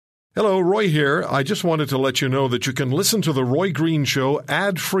Hello, Roy here. I just wanted to let you know that you can listen to The Roy Green Show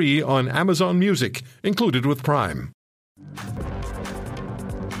ad-free on Amazon Music, included with Prime.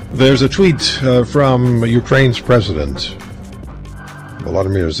 There's a tweet from Ukraine's president,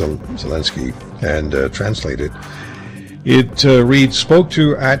 Volodymyr Zelensky, and translated. It reads, spoke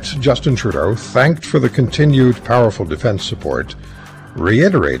to at Justin Trudeau, thanked for the continued powerful defense support,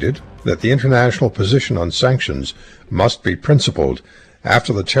 reiterated that the international position on sanctions must be principled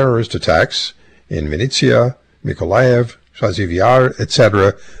after the terrorist attacks in Vinnytsia, Mykolaiv, Chasiv Yar,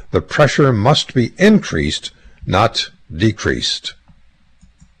 etc. The pressure must be increased, not decreased.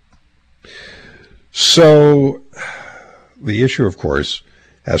 So the issue, of course,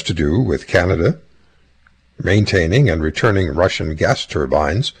 has to do with Canada maintaining and returning Russian gas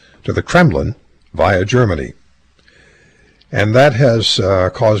turbines to the Kremlin via Germany. And that has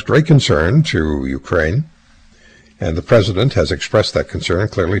caused great concern to Ukraine, and the President has expressed that concern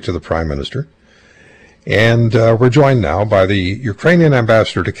clearly to the Prime Minister. And we're joined now by the Ukrainian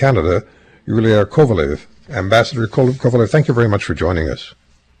Ambassador to Canada, Yulia Kovalev. Ambassador Kovalev, thank you very much for joining us.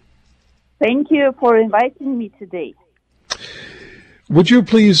 Thank you for inviting me today. Would you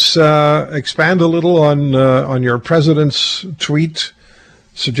please expand a little on your President's tweet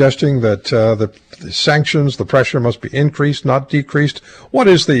suggesting that the sanctions, the pressure must be increased, not decreased? What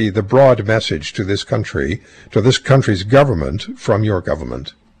is the broad message to this country, to this country's government, from your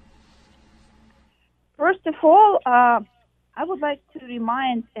government? First of all, I would like to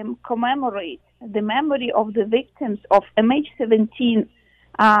remind and commemorate the memory of the victims of MH17,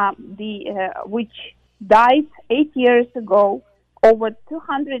 which died 8 years ago, over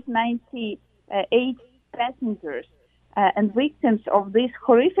 298 passengers and victims of this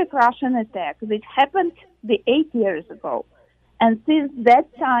horrific Russian attack that happened 8 years ago. And since that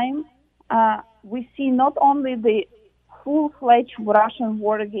time, we see not only the full-fledged Russian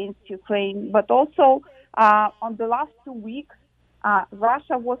war against Ukraine, but also on the last 2 weeks,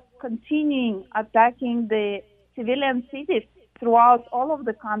 Russia was continuing attacking the civilian cities throughout all of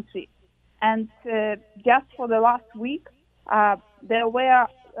the country. And just for the last week, there were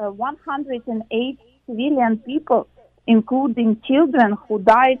 108 civilian people, including children, who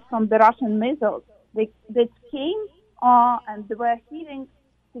died from the Russian missiles that came and they were hitting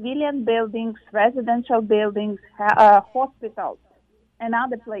civilian buildings, residential buildings, hospitals, and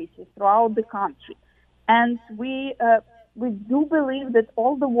other places throughout the country. And we do believe that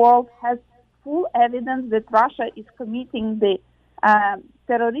all the world has full evidence that Russia is committing the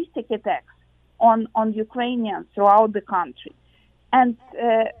terroristic attacks on Ukrainians throughout the country. And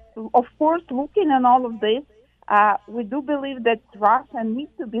of course, looking at all of this, we do believe that Russia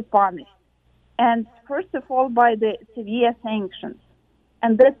needs to be punished. And first of all, by the severe sanctions.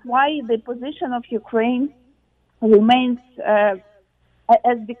 And that's why the position of Ukraine remains, as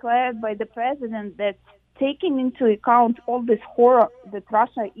declared by the president, that taking into account all this horror that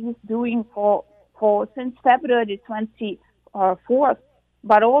Russia is doing since February 24th,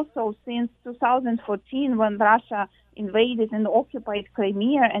 but also since 2014, when Russia invaded and occupied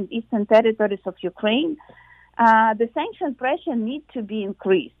Crimea and eastern territories of Ukraine, the sanction pressure needs to be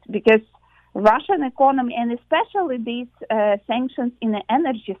increased, because Russian economy, and especially these sanctions in the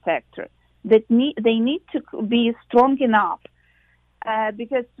energy sector, they need to be strong enough,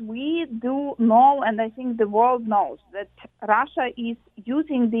 because we do know, and I think the world knows, that Russia is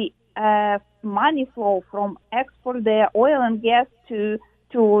using the money flow from export their oil and gas to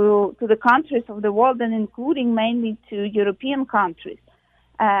the countries of the world, and including mainly to European countries,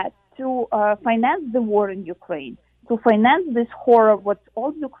 to finance the war in Ukraine, to finance this horror what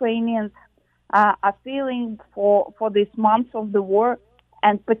all Ukrainians are feeling for this month of the war,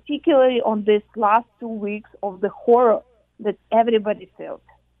 and particularly on this last 2 weeks of the horror that everybody felt.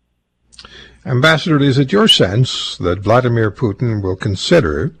 Ambassador, is it your sense that Vladimir Putin will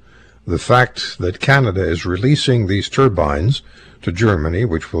consider the fact that Canada is releasing these turbines to Germany,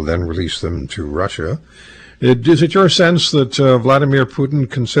 which will then release them to Russia? Is it your sense that Vladimir Putin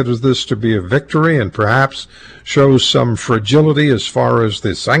considers this to be a victory and perhaps shows some fragility as far as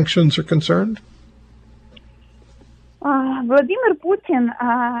the sanctions are concerned? Vladimir Putin,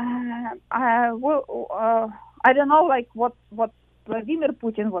 I don't know what Vladimir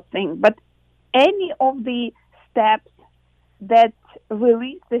Putin was saying, but any of the steps that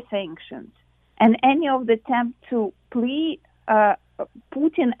release the sanctions and any of the attempt to plea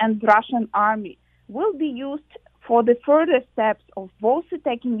Putin and Russian army will be used for the further steps of both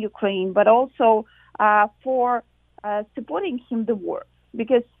attacking Ukraine, but also for supporting him the war.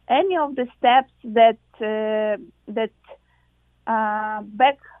 Because any of the steps that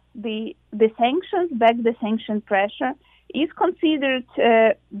back the sanctions, back the sanction pressure, is considered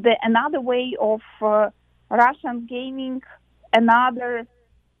another way of Russian gaining another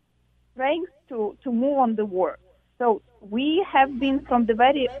strength to move on the war. So we have been from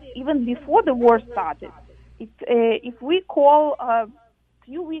even before the war started. If we call a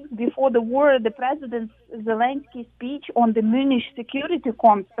few weeks before the war, the President Zelensky's speech on the Munich Security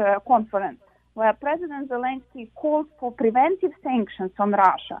Conference, where President Zelensky called for preventive sanctions on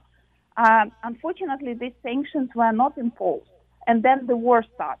Russia. Unfortunately, these sanctions were not imposed, and then the war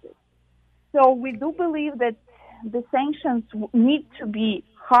started. So we do believe that the sanctions need to be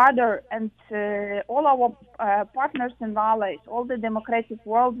harder, and all our partners and allies, all the democratic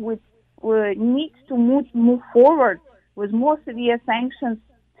world need to move forward with more severe sanctions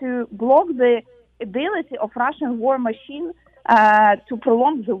to block the ability of Russian war machine to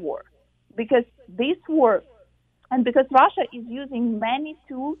prolong the war. Because this war, and because Russia is using many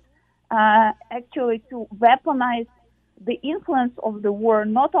tools actually to weaponize the influence of the war,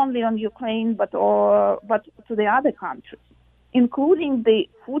 not only on Ukraine, but to the other countries, including the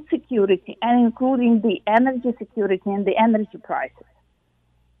food security and including the energy security and the energy prices.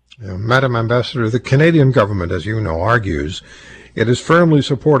 Madam Ambassador, the Canadian government, as you know, argues it is firmly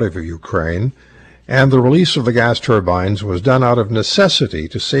supportive of Ukraine, and the release of the gas turbines was done out of necessity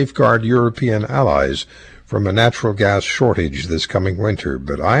to safeguard European allies from a natural gas shortage this coming winter.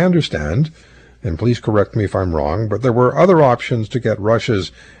 But I understand, and please correct me if I'm wrong, but there were other options to get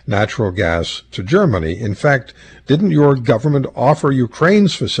Russia's natural gas to Germany. In fact, didn't your government offer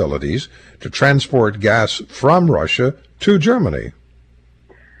Ukraine's facilities to transport gas from Russia to Germany?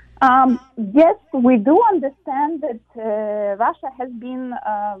 Yes, we do understand that Russia has been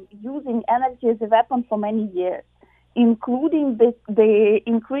using energy as a weapon for many years, including the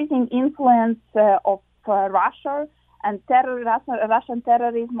increasing influence of Russia and Russian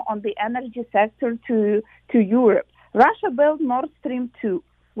terrorism on the energy sector to Europe. Russia built Nord Stream 2,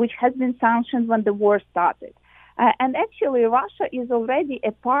 which has been sanctioned when the war started. And actually, Russia is already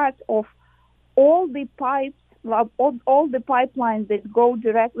a part of all the pipes, all the pipelines that go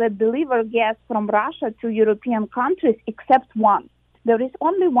directly, that deliver gas from Russia to European countries, except one. There is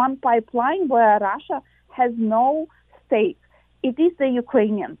only one pipeline where Russia has no stake. It is the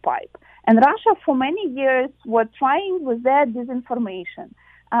Ukrainian pipe. And Russia, for many years, were trying with their disinformation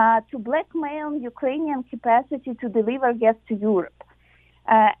to blackmail Ukrainian capacity to deliver gas to Europe.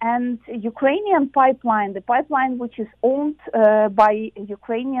 And Ukrainian pipeline, the pipeline which is owned by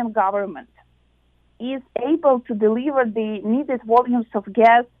Ukrainian government, is able to deliver the needed volumes of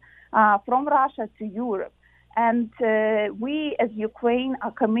gas from Russia to Europe. And we, as Ukraine,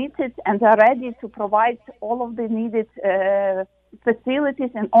 are committed and are ready to provide all of the needed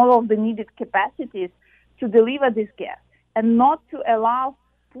facilities and all of the needed capacities to deliver this gas, and not to allow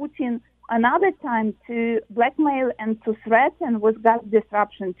Putin another time to blackmail and to threaten with gas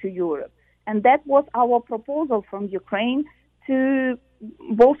disruption to Europe. And that was our proposal from Ukraine to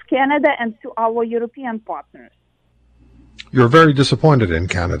both Canada and to our European partners. You're very disappointed in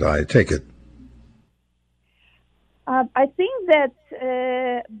Canada, I take it. I think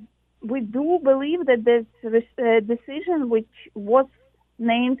that we do believe that this decision, which was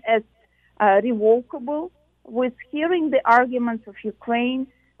named as revocable, with hearing the arguments of Ukraine,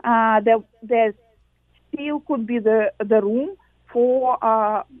 there still could be the room for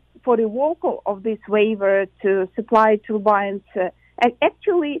revocal of this waiver to supply turbines.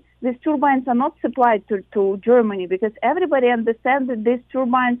 Actually, these turbines are not supplied to Germany, because everybody understands that these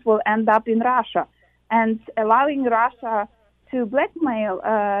turbines will end up in Russia, and allowing Russia to blackmail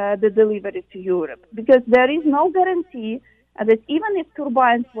the delivery to Europe, because there is no guarantee that even if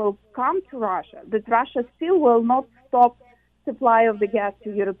turbines will come to Russia, that Russia still will not stop supply of the gas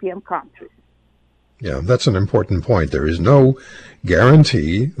to European countries. Yeah, that's an important point. There is no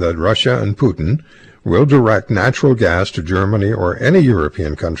guarantee that Russia and Putin will direct natural gas to Germany or any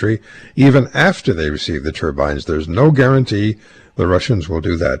European country, even after they receive the turbines. There's no guarantee the Russians will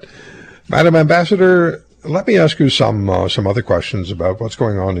do that. Madam Ambassador, let me ask you some other questions about what's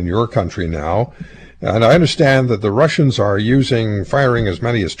going on in your country now. And I understand that the Russians are firing as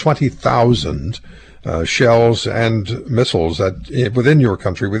many as 20,000 shells and missiles within your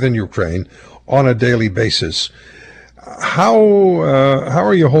country, within Ukraine, on a daily basis. How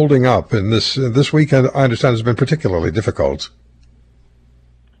are you holding up in this week? I understand has been particularly difficult.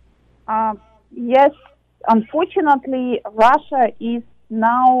 Yes, unfortunately, Russia is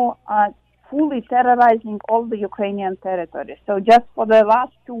now fully terrorizing all the Ukrainian territory. So just for the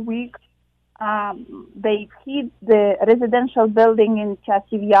last 2 weeks, they hit the residential building in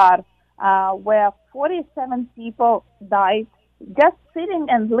Chasiv Yar, where 47 people died just sitting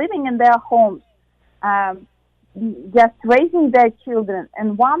and living in their homes. just raising their children.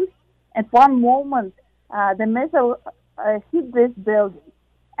 And once, at one moment, the missile hit this building,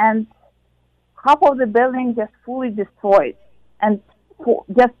 and half of the building just fully destroyed. And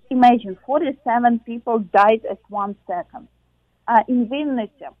just imagine, 47 people died at 1 second. In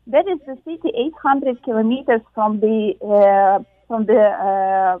Vinnytsia, that is the city 800 kilometers from the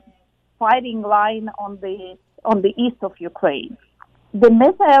fighting line on the east of Ukraine. The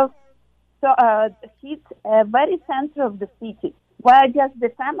missiles hit very center of the city, where just the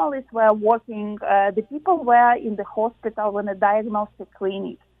families were working, the people were in the hospital in a diagnostic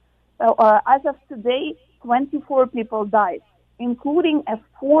clinic. So as of today, 24 people died, including a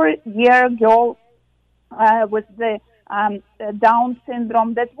 4-year girl with the Down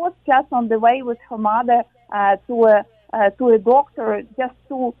syndrome that was just on the way with her mother to a doctor just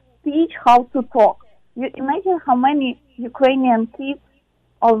to teach how to talk. You imagine how many Ukrainian kids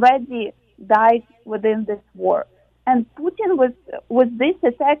already died within this war. And Putin, with this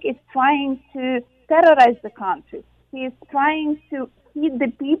attack, is trying to terrorize the country. He is trying to hit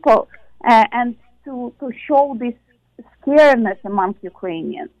the people and to show this scaredness among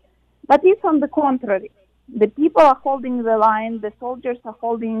Ukrainians. But it's on the contrary. The people are holding the line, the soldiers are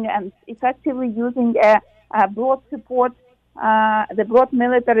holding and effectively using a broad support, the broad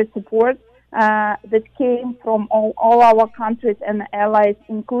military support that came from all our countries and allies,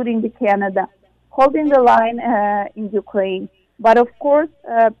 including Canada, holding the line in Ukraine. But of course,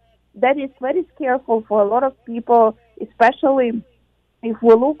 that is very careful for a lot of people, especially if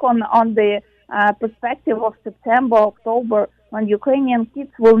we look on the perspective of September, October, when Ukrainian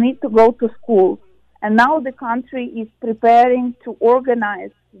kids will need to go to school. And now the country is preparing to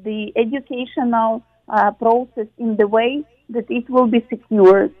organize the educational process in the way that it will be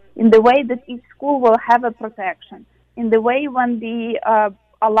secured, in the way that each school will have a protection, in the way when the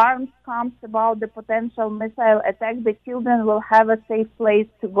alarms comes about the potential missile attack, the children will have a safe place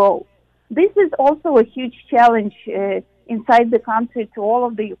to go. This is also a huge challenge inside the country to all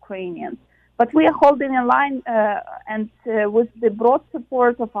of the Ukrainians. But we are holding a line and with the broad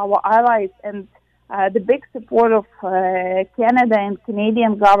support of our allies and the big support of Canada and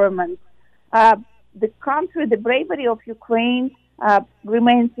Canadian government, the country, the bravery of Ukraine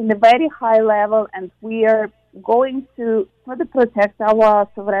remains in a very high level, and we are going to further protect our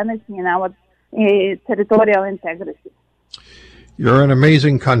sovereignty and our territorial integrity. You're an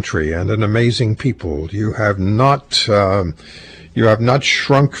amazing country and an amazing people. You have not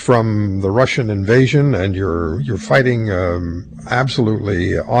shrunk from the Russian invasion, and you're fighting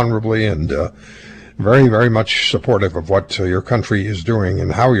absolutely honorably and very, very much supportive of what your country is doing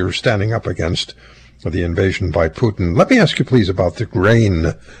and how you're standing up against the invasion by Putin. Let me ask you, please, about the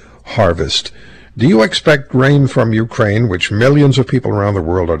grain harvest. Do you expect grain from Ukraine, which millions of people around the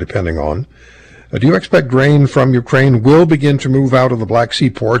world are depending on? Do you expect grain from Ukraine will begin to move out of the Black Sea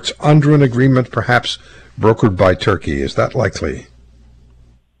ports under an agreement perhaps brokered by Turkey? Is that likely?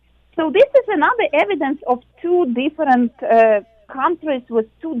 So this is another evidence of two different countries with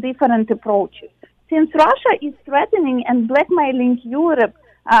two different approaches. Since Russia is threatening and blackmailing Europe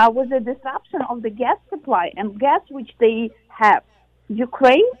with the disruption of the gas supply and gas which they have,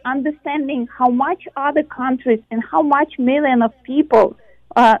 Ukraine, understanding how much other countries and how much millions of people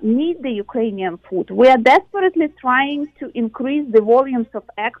need the Ukrainian food, we are desperately trying to increase the volumes of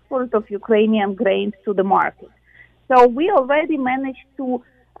export of Ukrainian grains to the market. So we already managed to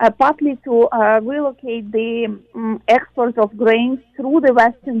partly to relocate the export of grains through the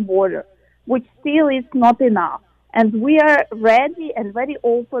western border, which still is not enough. And we are ready and very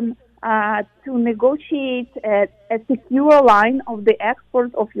open to negotiate a secure line of the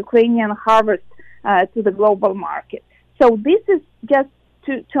export of Ukrainian harvest to the global market. So this is just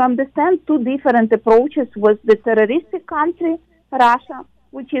to understand two different approaches with the terroristic country, Russia,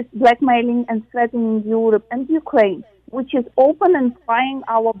 which is blackmailing and threatening Europe, and Ukraine, which is open and trying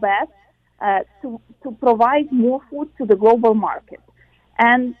our best to provide more food to the global market.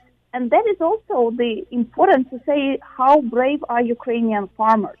 And that is also the important to say how brave are Ukrainian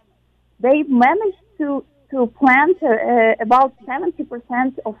farmers. They managed to plant about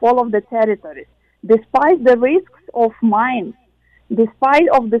 70% of all of the territories, despite the risks of mines, despite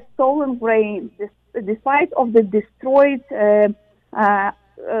of the stolen grain, despite of the destroyed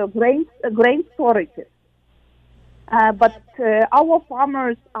grain storages. But our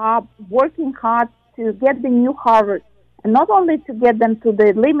farmers are working hard to get the new harvest, and not only to get them to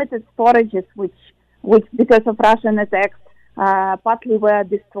the limited storages, which because of Russian attacks partly were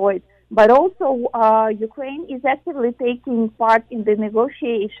destroyed, but also Ukraine is actively taking part in the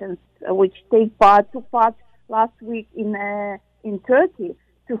negotiations, which took part last week in Turkey,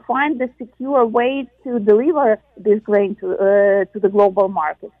 to find the secure way to deliver this grain to the global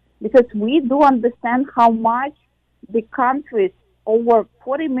market. Because we do understand how much the countries, over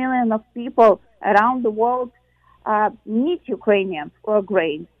 40 million of people around the world, need Ukrainian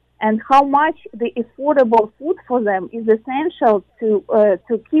grain, and how much the affordable food for them is essential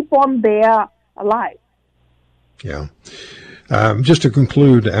to keep on their lives. Yeah. Just to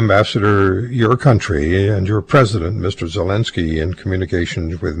conclude, Ambassador, your country and your president, Mr. Zelensky, in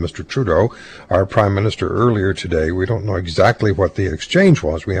communication with Mr. Trudeau, our prime minister, earlier today, we don't know exactly what the exchange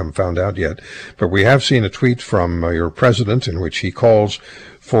was. We haven't found out yet. But we have seen a tweet from your president in which he calls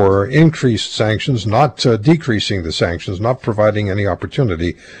for increased sanctions, not decreasing the sanctions, not providing any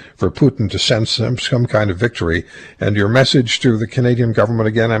opportunity for Putin to sense some kind of victory. And your message to the Canadian government,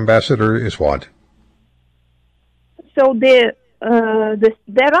 again, Ambassador, is what? So there are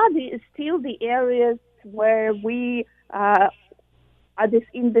still the areas where we are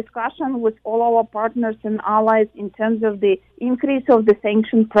in discussion with all our partners and allies in terms of the increase of the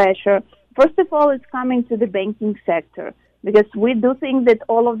sanction pressure. First of all, it's coming to the banking sector, because we do think that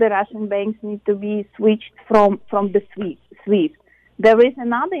all of the Russian banks need to be switched from the SWIFT. There is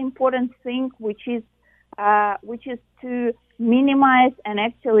another important thing, which is to minimize and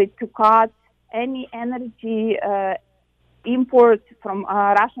actually to cut any energy import from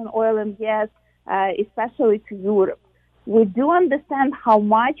Russian oil and gas, especially to Europe. We do understand how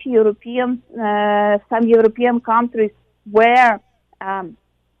much some European countries were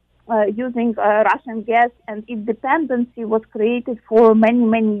using Russian gas, and its dependency was created for many,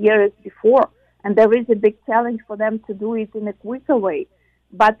 many years before. And there is a big challenge for them to do it in a quicker way.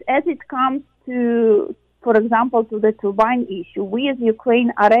 But as it comes to, for example, to the turbine issue, we as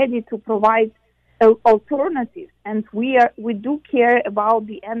Ukraine are ready to provide alternatives, and we do care about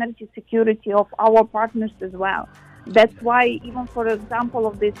the energy security of our partners as well. That's why, even for example,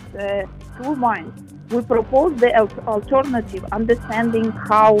 of this turbines, we propose the alternative, understanding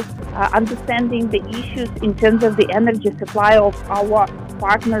the issues in terms of the energy supply of our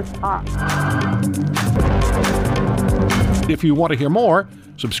partners are. If you want to hear more,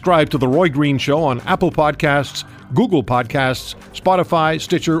 subscribe to The Roy Green Show on Apple Podcasts, Google Podcasts, Spotify,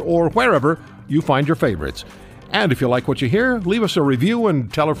 Stitcher, or wherever you find your favorites. And if you like what you hear, leave us a review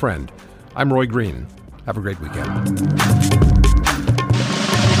and tell a friend. I'm Roy Green. Have a great weekend.